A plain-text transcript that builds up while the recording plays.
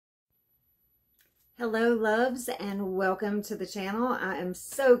Hello, loves, and welcome to the channel. I am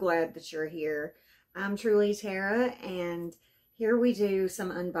so glad that you're here. I'm truly Tara, and here we do some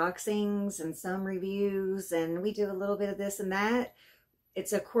unboxings and some reviews, and we do a little bit of this and that.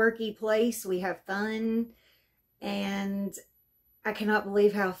 It's a quirky place. We have fun, and I cannot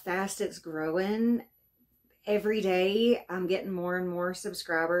believe how fast it's growing. Every day I'm getting more and more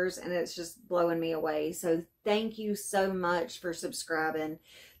subscribers, and it's just blowing me away. So thank you so much for subscribing.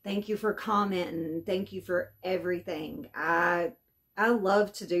 Thank you for commenting. Thank you for everything. I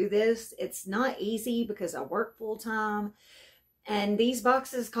love to do this. It's not easy because I work full time, and these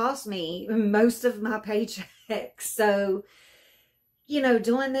boxes cost me most of my paycheck. So, you know,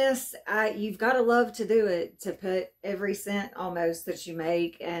 doing this, you've got to love to do it, to put every cent almost that you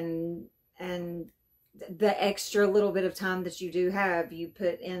make and the extra little bit of time that you do have, you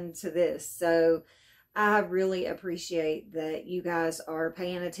put into this. So I really appreciate that you guys are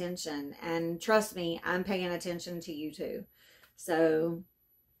paying attention, and trust me, I'm paying attention to you too. So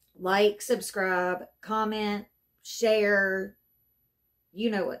like, subscribe, comment, share, you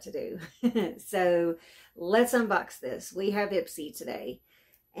know what to do. So let's unbox this. We have Ipsy today,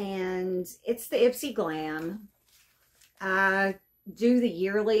 and it's the Ipsy Glam. I do the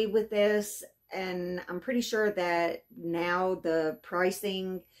yearly with this, and I'm pretty sure that now the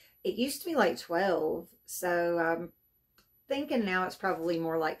pricing, it used to be like 12, so I'm thinking now it's probably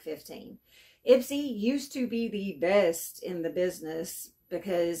more like 15. Ipsy used to be the best in the business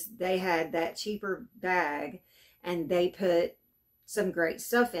because they had that cheaper bag and they put some great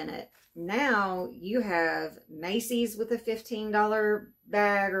stuff in it. Now you have Macy's with a $15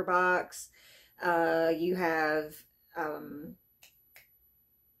 bag or box. You have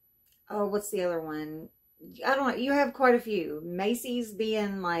oh, what's the other one? I don't know. You have quite a few. Macy's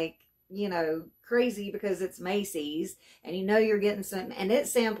being like, you know, crazy because it's Macy's, and you know you're getting some, and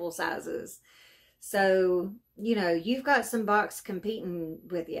it's sample sizes. So, you know, you've got some box competing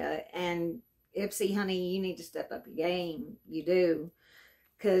with you, and Ipsy, honey, you need to step up your game. You do.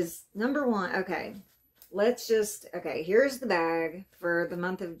 Because number one, okay, let's just, okay, here's the bag for the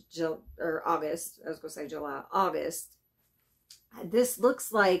month of August. I was going to say July, August. This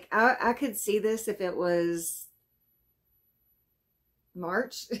looks like, I could see this if it was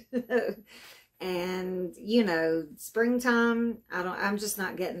March. And, you know, springtime, I'm just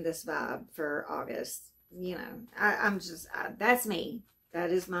not getting this vibe for August. You know, that's me.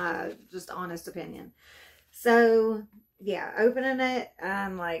 That is my just honest opinion. So, yeah, opening it,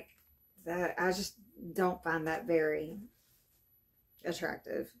 I'm like, that, I just don't find that very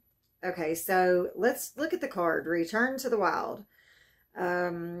attractive. Okay, so let's look at the card. Return to the wild.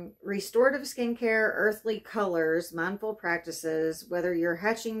 Restorative skincare, earthly colors, mindful practices, whether you're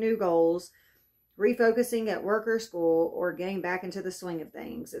hatching new goals, refocusing at work or school, or getting back into the swing of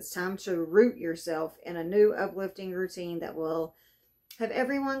things, it's time to root yourself in a new uplifting routine that will have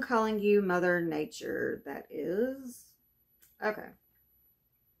everyone calling you Mother Nature. That is okay.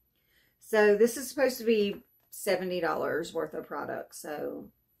 So this is supposed to be $70 worth of product. So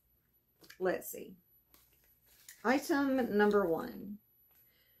let's see. Item number one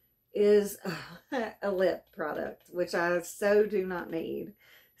is a lip product, which I so do not need.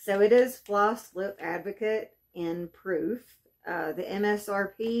 So it is Floss Lip Advocate in proof. The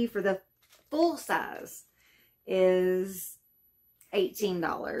MSRP for the full size is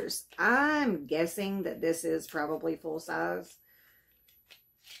 $18. I'm guessing that this is probably full size.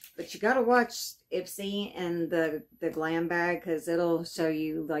 But you got to watch Ipsy and the glam bag, because it'll show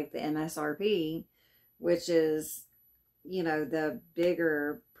you like the MSRP, which is, you know, the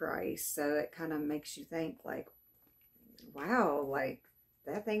bigger price. So it kind of makes you think like, wow, like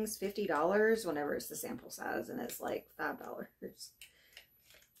that thing's $50 whenever it's the sample size and it's like $5.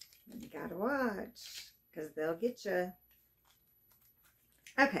 You gotta watch, because they'll get you.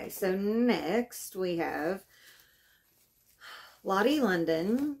 Okay, so next we have Lottie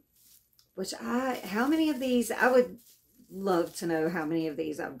London, which how many of these, I would love to know how many of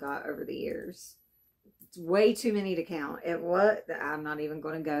these I've got over the years. It's way too many to count. I'm not even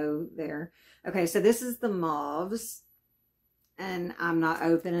going to go there. Okay, so this is the mauves, and I'm not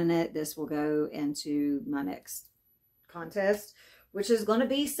opening it. This will go into my next contest, which is going to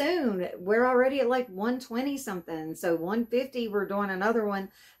be soon. We're already at like 120 something. So 150, we're doing another one.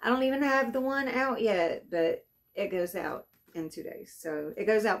 I don't even have the one out yet, but it goes out in 2 days. So it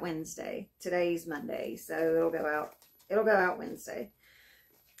goes out Wednesday. Today's Monday, so it'll go out Wednesday.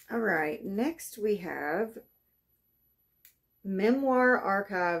 All right, next we have Memoir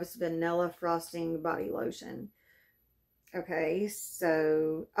Archives Vanilla Frosting Body Lotion. Okay,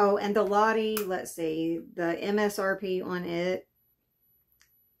 so, oh, and the Lottie, let's see, the MSRP on it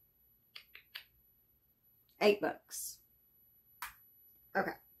 $8.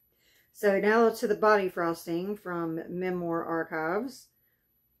 Okay. So now to the body frosting from Memoir Archives.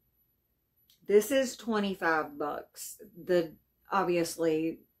 This is $25.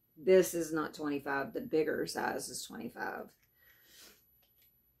 Obviously this is not 25. The bigger size is 25.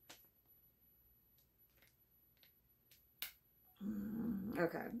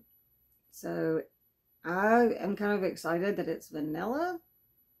 Okay. So I am kind of excited that it's vanilla.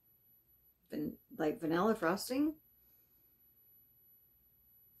 Like vanilla frosting.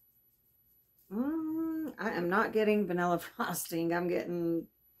 I am not getting vanilla frosting. I'm getting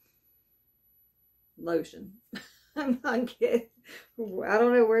lotion. I'm not getting, I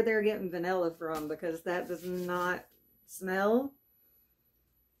don't know where they're getting vanilla from, because that does not smell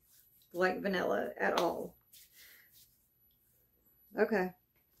like vanilla at all. Okay.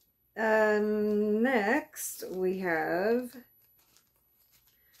 Next we have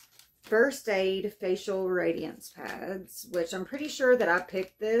First Aid Facial Radiance Pads, which I'm pretty sure that I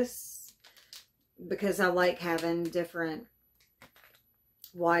picked this because I like having different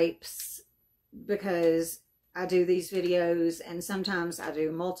wipes, because I do these videos and sometimes I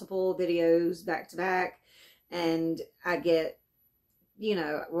do multiple videos back to back, and I get, you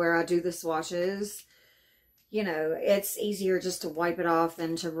know, where I do the swatches, you know, it's easier just to wipe it off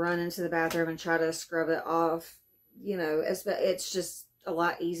than to run into the bathroom and try to scrub it off. You know, it's just a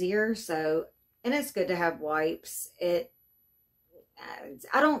lot easier. So, and it's good to have wipes.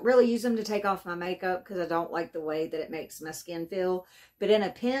 I don't really use them to take off my makeup because I don't like the way that it makes my skin feel. But in a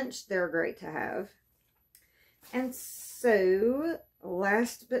pinch, they're great to have. And so,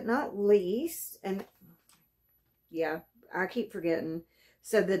 last but not least, and yeah, I keep forgetting.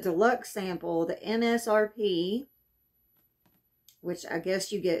 So the deluxe sample, the MSRP, which I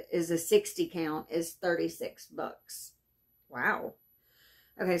guess you get is a 60 count, is $36. Wow.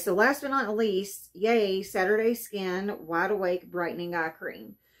 Okay, so last but not least, yay, Saturday Skin Wide Awake Brightening Eye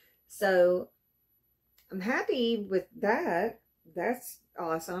Cream. So I'm happy with that. That's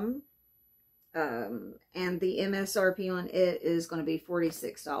awesome. And the MSRP on it is going to be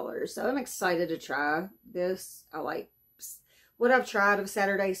 $46. So I'm excited to try this. I like what I've tried of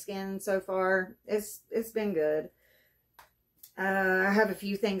Saturday Skin so far. It's been good. I have a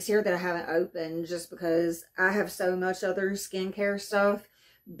few things here that I haven't opened just because I have so much other skincare stuff.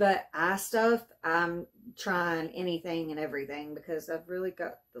 But eye stuff, I'm trying anything and everything because I've really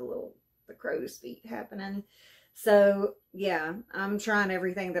got the crow's feet happening. So, yeah, I'm trying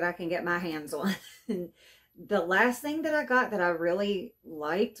everything that I can get my hands on. The last thing that I got that I really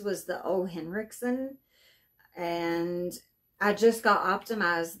liked was the O. Henriksen. And I just got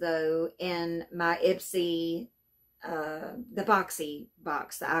optimized, though, in my Ipsy, the Boxy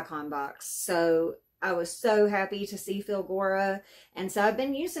box, the Icon box. So I was so happy to see Filgora. And so I've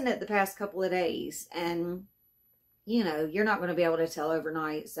been using it the past couple of days. And, you know, you're not going to be able to tell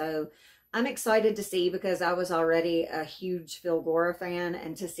overnight. So I'm excited to see, because I was already a huge Filgora fan.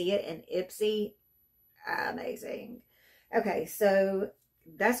 And to see it in Ipsy, amazing. Okay, so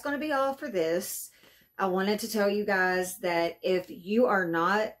that's going to be all for this. I wanted to tell you guys that if you are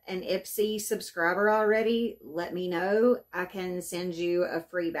not an Ipsy subscriber already, let me know. I can send you a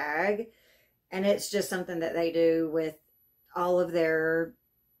free bag. And it's just something that they do with all of the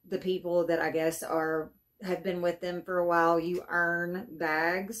people that I guess have been with them for a while. You earn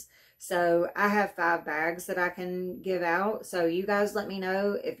bags. So I have 5 bags that I can give out. So you guys let me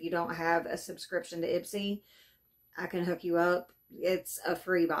know if you don't have a subscription to Ipsy. I can hook you up. It's a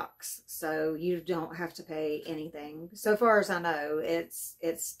free box. So you don't have to pay anything. So far as I know,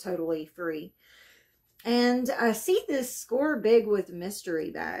 it's totally free. And I see this Score Big with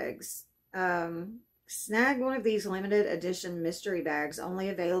mystery bags. Snag one of these limited edition mystery bags, only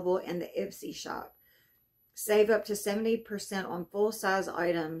available in the Ipsy shop. Save up to 70% on full-size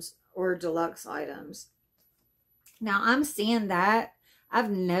items or deluxe items. Now, I'm seeing that.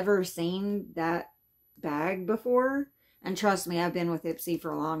 I've never seen that bag before. And trust me, I've been with Ipsy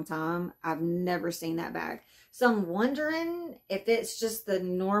for a long time. I've never seen that bag. So I'm wondering if it's just the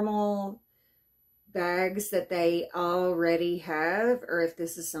normal bags that they already have, or if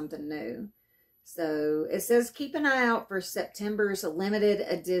this is something new. So it says keep an eye out for September's limited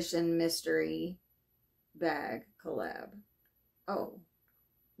edition mystery bag collab. Oh,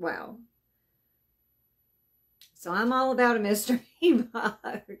 wow. So I'm all about a mystery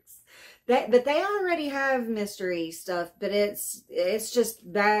box. But they already have mystery stuff, but it's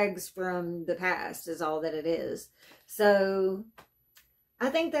just bags from the past is all that it is. So I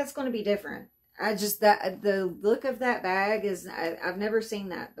think that's going to be different. The look of that bag is, I've never seen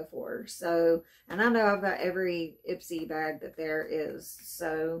that before. So, and I know I've got every Ipsy bag that there is.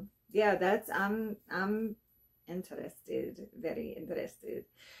 So yeah, I'm interested, very interested.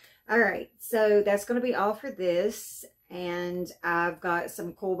 All right, so that's going to be all for this. And I've got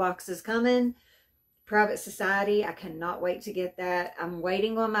some cool boxes coming. Private Society, I cannot wait to get that. I'm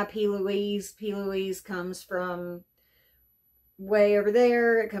waiting on my P. Louise. P. Louise comes from way over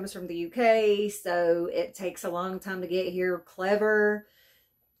there. It comes from the UK, so it takes a long time to get here. Clever.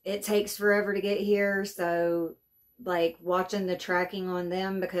 It takes forever to get here, so like watching the tracking on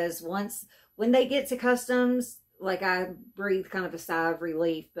them, because when they get to customs, like I breathe kind of a sigh of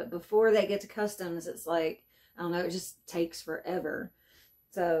relief, but before they get to customs, it's like, I don't know, it just takes forever.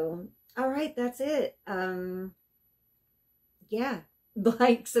 So, all right, that's it. Yeah,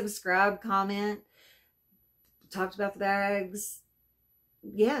 like, subscribe, comment, talked about the bags.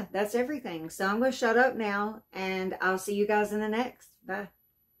 Yeah, that's everything. So I'm going to shut up now, and I'll see you guys in the next. Bye.